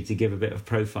 just really to give a bit of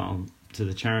profile to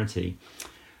the charity.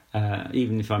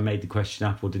 even if I made the question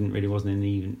up or wasn't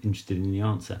even interested in the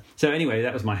answer. So anyway,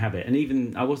 that was my habit. And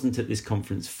even I wasn't at this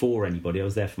conference for anybody. I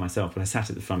was there for myself, but I sat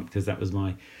at the front because that was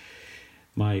my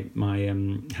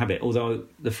habit. Although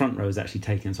the front row was actually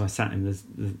taken, so I sat in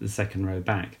the second row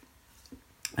back.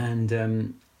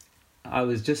 And I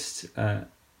was just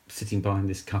sitting behind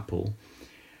this couple,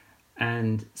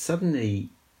 and suddenly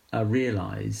I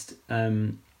realised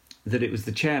that it was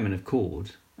the chairman of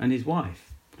Cord and his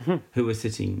wife who were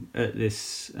sitting at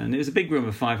this, and it was a big room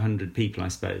of 500 people, I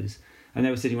suppose, and they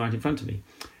were sitting right in front of me.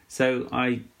 So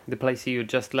the place you had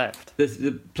just left?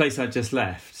 The place I'd just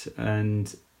left,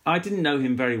 and I didn't know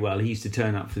him very well. He used to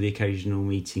turn up for the occasional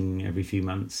meeting every few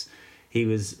months. He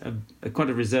was quite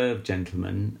a reserved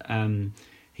gentleman.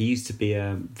 He used to be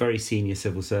a very senior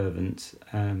civil servant,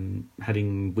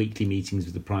 having weekly meetings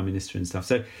with the Prime Minister and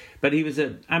stuff. But he was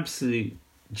an absolute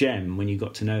gem when you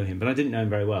got to know him, but I didn't know him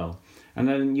very well. And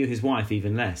I knew his wife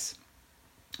even less.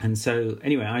 And so,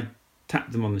 anyway, I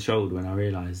tapped them on the shoulder when I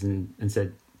realised and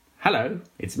said, "Hello,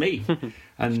 it's me."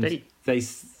 And they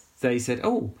said,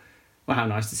 "Oh, well, how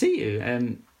nice to see you."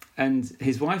 And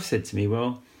his wife said to me,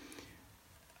 "Well,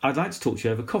 I'd like to talk to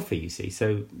you over coffee, you see."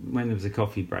 So when there was a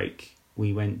coffee break,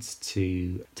 we went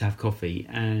to have coffee,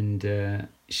 and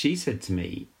she said to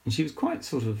me, and she was quite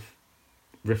sort of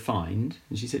refined,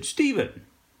 and she said, "Stephen,"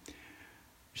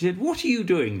 she said, "what are you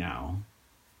doing now?"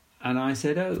 And I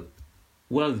said, "Oh,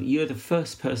 well, you're the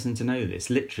first person to know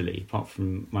this, literally, apart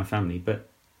from my family, but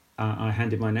I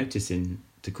handed my notice in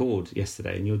to Cord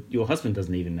yesterday, and your husband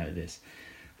doesn't even know this,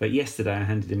 but yesterday I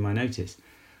handed in my notice."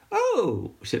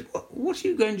 "Oh," she said, what are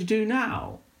you going to do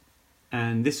now?"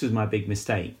 And this was my big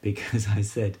mistake, because I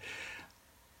said,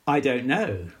 "I don't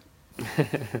know."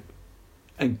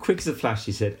 And quick as a flash,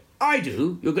 she said, "I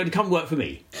do. You're going to come work for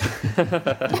me."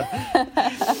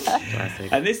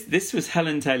 Classic. And this was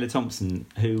Helen Taylor Thompson,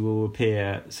 who will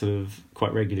appear sort of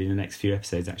quite regularly in the next few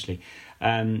episodes, actually.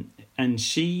 And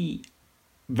she,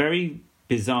 very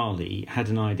bizarrely, had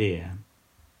an idea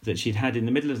that she'd had in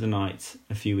the middle of the night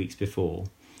a few weeks before.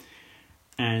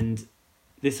 And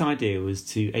this idea was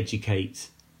to educate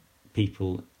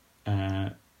people,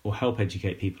 or help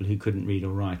educate people who couldn't read or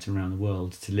write around the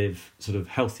world to live sort of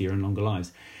healthier and longer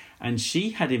lives. And she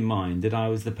had in mind that I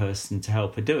was the person to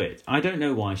help her do it. I don't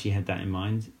know why she had that in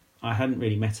mind. I hadn't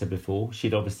really met her before.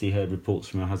 She'd obviously heard reports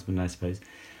from her husband, I suppose.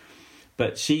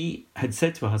 But she had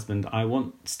said to her husband, "I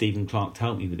want Stephen Clark to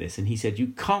help me with this." And he said, "You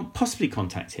can't possibly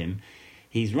contact him.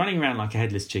 He's running around like a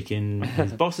headless chicken.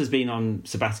 His boss has been on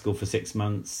sabbatical for 6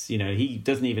 months. You know, he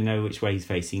doesn't even know which way he's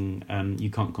facing. You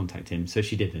can't contact him." So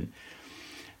she didn't.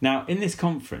 Now, in this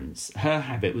conference, her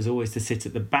habit was always to sit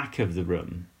at the back of the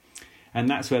room, and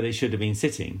that's where they should have been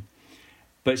sitting.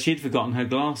 But she'd forgotten her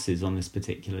glasses on this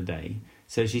particular day.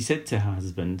 So she said to her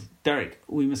husband, "Derek,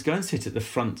 we must go and sit at the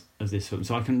front of this room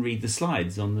so I can read the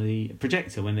slides on the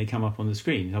projector when they come up on the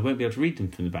screen. I won't be able to read them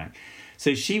from the back."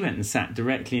 So she went and sat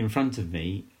directly in front of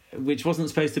me, which wasn't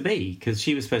supposed to be, because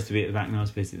she was supposed to be at the back and I was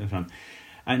supposed to be at the front.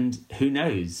 And who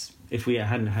knows, if we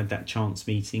hadn't had that chance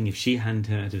meeting, if she hadn't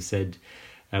have said,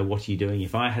 "What are you doing?"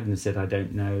 If I hadn't said, "I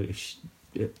don't know,"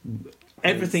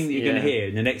 everything that you're going to hear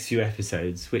in the next few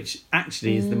episodes, which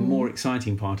actually is the more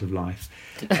exciting part of life.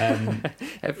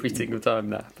 Every single time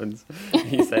that happens,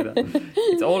 you say that.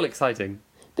 It's all exciting.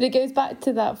 But it goes back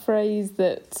to that phrase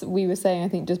that we were saying, I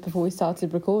think, just before we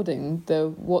started recording, the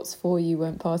 "what's for you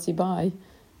won't pass you by."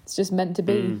 It's just meant to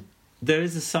be. There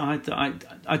is a side that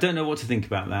I don't know what to think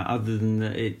about that, other than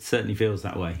that it certainly feels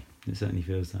that way. It certainly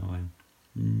feels that way.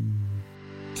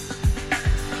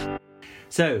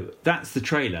 So that's the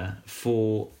trailer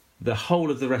for the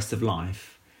whole of the rest of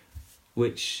life,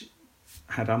 which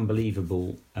had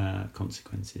unbelievable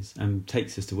consequences and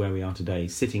takes us to where we are today,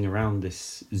 sitting around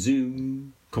this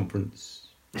Zoom conference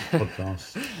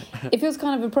podcast. It feels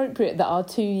kind of appropriate that our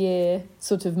 2-year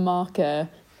sort of marker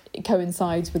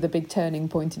coincides with a big turning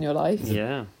point in your life.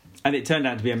 Yeah. And it turned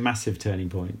out to be a massive turning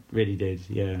point. Really did,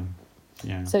 yeah.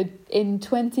 Yeah. So in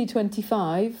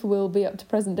 2025, we'll be up to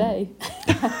present day.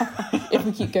 If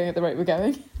we keep going at the rate we're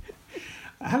going.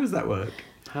 How does that work?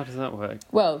 How does that work?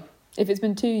 Well, if it's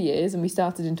been 2 years and we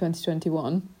started in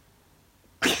 2021...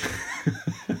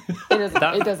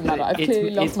 It doesn't matter. I've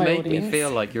clearly lost my audience. It's made me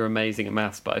feel like you're amazing at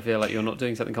maths, but I feel like you're not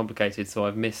doing something complicated, so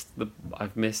I've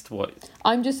missed what...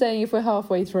 I'm just saying if we're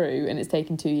halfway through and it's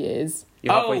taken 2 years...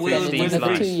 You're halfway through Steve's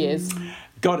another life. 2 years.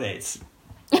 Got it.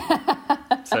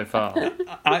 So far.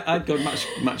 I'd gone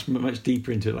much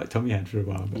deeper into it like Tommy had for a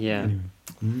while. But yeah.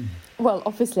 Anyway. Well,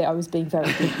 obviously I was being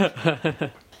very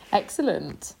good.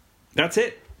 Excellent. That's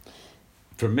it.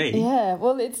 From me. Yeah,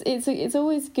 well, it's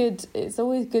always good. It's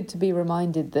always good to be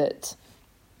reminded that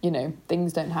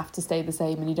things don't have to stay the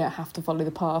same and you don't have to follow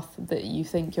the path that you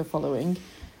think you're following.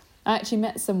 I actually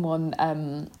met someone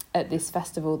at this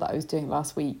festival that I was doing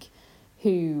last week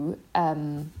who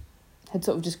had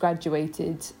sort of just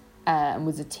graduated and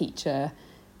was a teacher,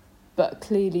 but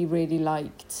clearly really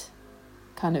liked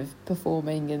kind of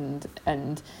performing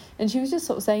and she was just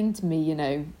sort of saying to me,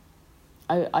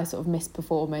 I sort of miss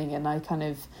performing and I kind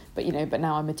of, but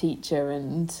now I'm a teacher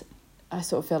and I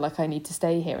sort of feel like I need to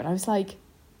stay here. And I was like,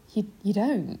 you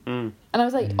don't. And I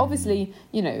was like, obviously,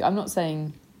 I'm not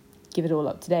saying give it all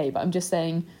up today, but I'm just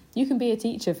saying you can be a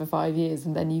teacher for 5 years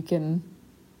and then you can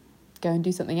go and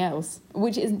do something else,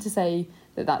 which isn't to say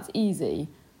that that's easy,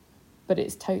 but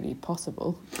it's totally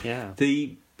possible. Yeah.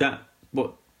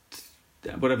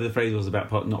 Whatever the phrase was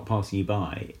about not passing you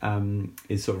by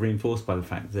is sort of reinforced by the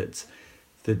fact that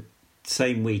the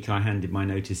same week I handed my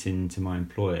notice in to my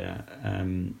employer,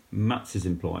 Mutz's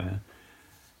employer.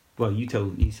 Well, you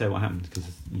say what happened because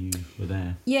you were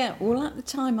there. Yeah, well, at the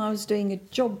time I was doing a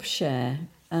job share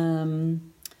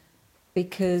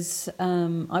because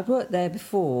I'd worked there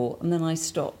before and then I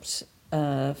stopped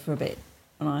for a bit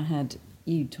and I had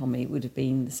you, Tommy. It would have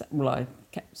been, I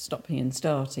kept stopping and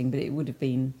starting, but it would have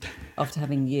been after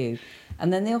having you.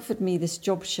 And then they offered me this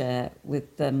job share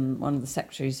with one of the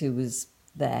secretaries who was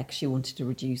there because she wanted to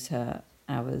reduce her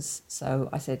hours. So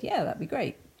I said, yeah, that'd be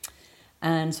great.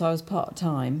 And so I was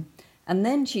part-time. And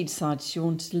then she decided she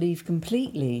wanted to leave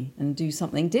completely and do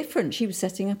something different. She was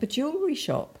setting up a jewellery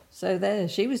shop. So there,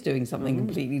 she was doing something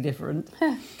completely different.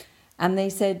 And they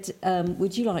said,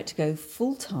 would you like to go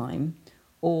full-time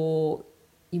or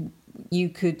you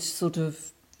could sort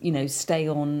of, stay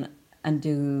on and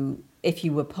do, if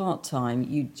you were part-time,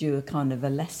 you'd do a kind of a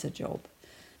lesser job.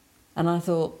 And I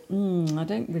thought, I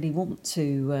don't really want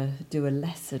to do a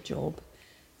lesser job.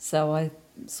 So I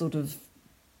sort of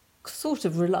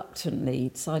reluctantly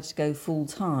decided to go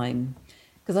full-time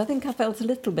because I think I felt a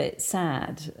little bit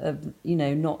sad of,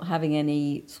 not having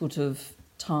any sort of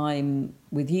time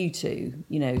with you two,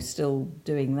 still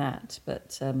doing that.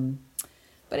 But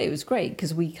it was great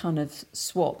because we kind of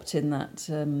swapped in that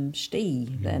Stee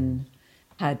then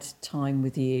had time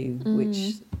with you,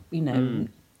 which,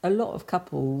 a lot of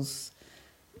couples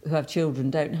who have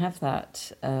children don't have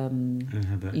that,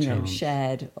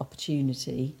 shared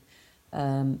opportunity.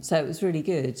 So it was really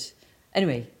good.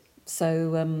 Anyway,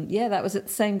 so, that was at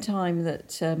the same time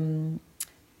that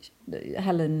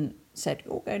Helen said,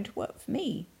 you're going to work for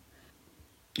me.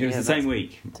 It was the same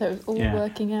week. So it was all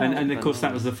working out. And of course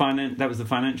that was the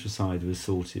financial side was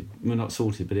sorted. Well, not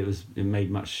sorted, but it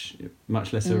made much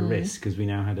less of a risk because we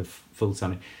now had a full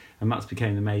salary. And Mutz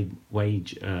became the main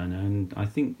wage earner, and I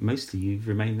think mostly you've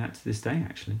remained that to this day,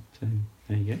 actually. So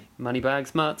there you go.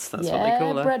 Moneybags Mutz, that's what they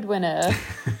call her. Breadwinner.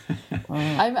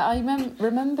 I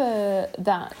remember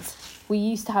that we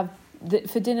used to have,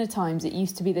 for dinner times, it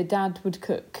used to be the dad would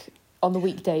cook on the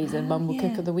weekdays and mum would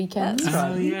cook at the weekends. That's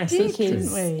right. Oh, yes,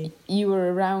 because you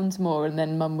were around more and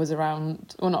then mum was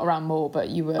around, well, not around more, but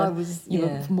you were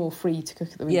were more free to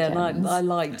cook at the weekends. Yeah, and I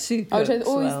like to cook. Which I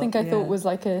always think I thought was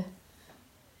like it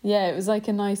was like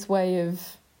a nice way of,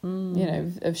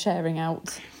 of sharing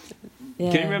out.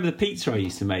 Yeah. Can you remember the pizza I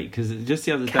used to make? Because just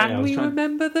the other day I was trying...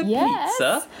 remember the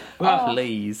pizza? Well,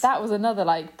 please. That was another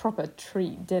proper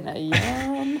treat dinner.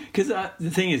 Because the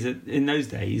thing is that in those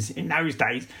days,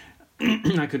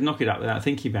 I could knock it up without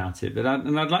thinking about it.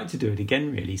 I'd like to do it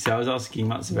again, really. So I was asking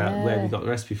Mutz about where we got the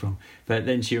recipe from. But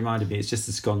then she reminded me it's just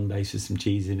a scone base with some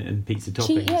cheese in it and pizza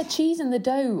toppings. Cheese in the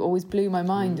dough always blew my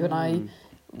mind when I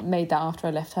made that after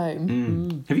I left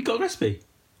home. Have you got a recipe?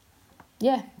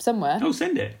 Yeah, somewhere. Oh,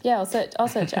 send it. Yeah, I'll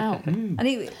search it out.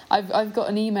 Anyway, I've got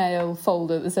an email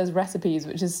folder that says recipes,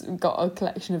 which has got a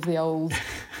collection of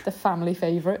the family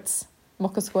favourites,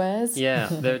 mocha squares. Yeah,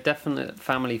 there are definite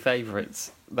family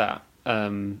favourites that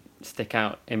stick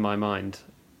out in my mind.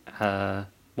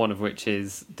 One of which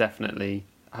is definitely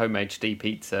homemade Stee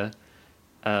pizza.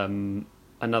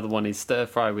 Another one is stir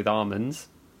fry with almonds.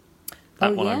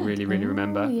 That one I really, really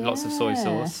remember. Yeah. Lots of soy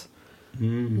sauce.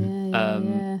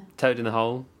 Toad in the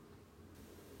hole.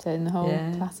 Toad in the hole,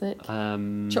 classic.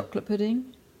 chocolate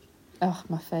pudding. Oh,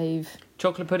 my fave.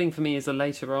 Chocolate pudding for me is a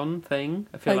later on thing.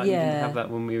 I feel like we didn't have that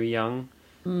when we were young.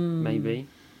 Maybe.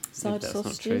 Cider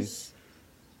sausages.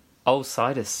 Oh,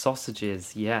 cider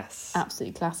sausages, yes.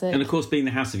 Absolutely classic. And of course, being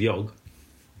the House of Yog.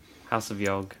 House of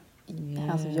Yog. Yeah.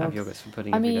 House of Have Yog. yogurts for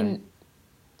pudding every day.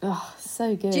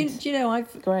 So good. Do you know,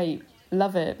 Great.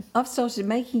 Love it. I've started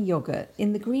making yoghurt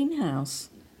in the greenhouse.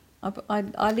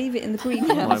 I leave it in the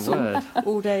greenhouse Oh, my word.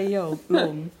 all day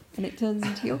long, and it turns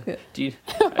into yoghurt. Do you...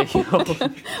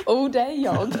 All day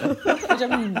yog. Which, I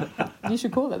mean, you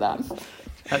should call it that.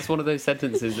 That's one of those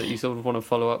sentences that you sort of want to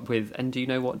follow up with, and do you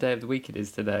know what day of the week it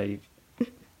is today?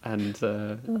 And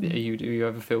do you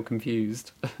ever feel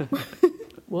confused?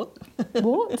 What?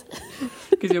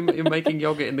 Because you're making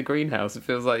yogurt in the greenhouse. It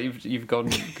feels like you've gone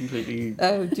completely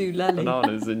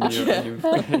bananas, and you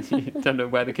don't know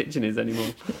where the kitchen is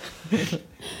anymore.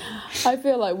 I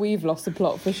feel like we've lost the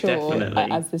plot for sure.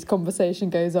 Definitely. As this conversation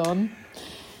goes on.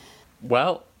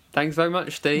 Well, thanks very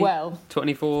much, Steve. Well,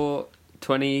 24,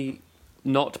 20,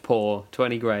 not poor,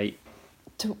 20 great.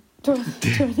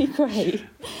 20 great.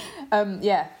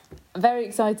 Yeah, very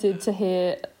excited to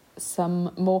hear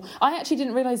some more. I actually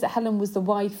didn't realise that Helen was the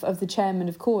wife of the chairman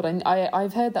of CORD.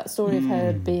 I've heard that story of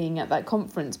her being at that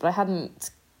conference, but I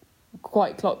hadn't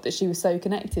quite clocked that she was so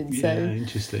connected. Yeah,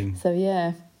 interesting. So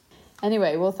yeah.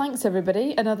 Anyway, well, thanks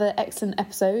everybody. Another excellent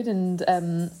episode and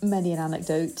many an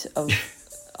anecdote of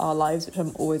our lives, which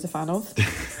I'm always a fan of.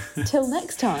 Till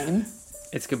next time.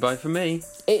 It's goodbye from me.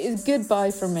 It is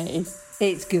goodbye from me.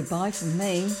 It's goodbye from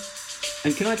me.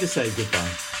 And can I just say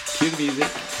goodbye? Cue the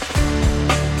music.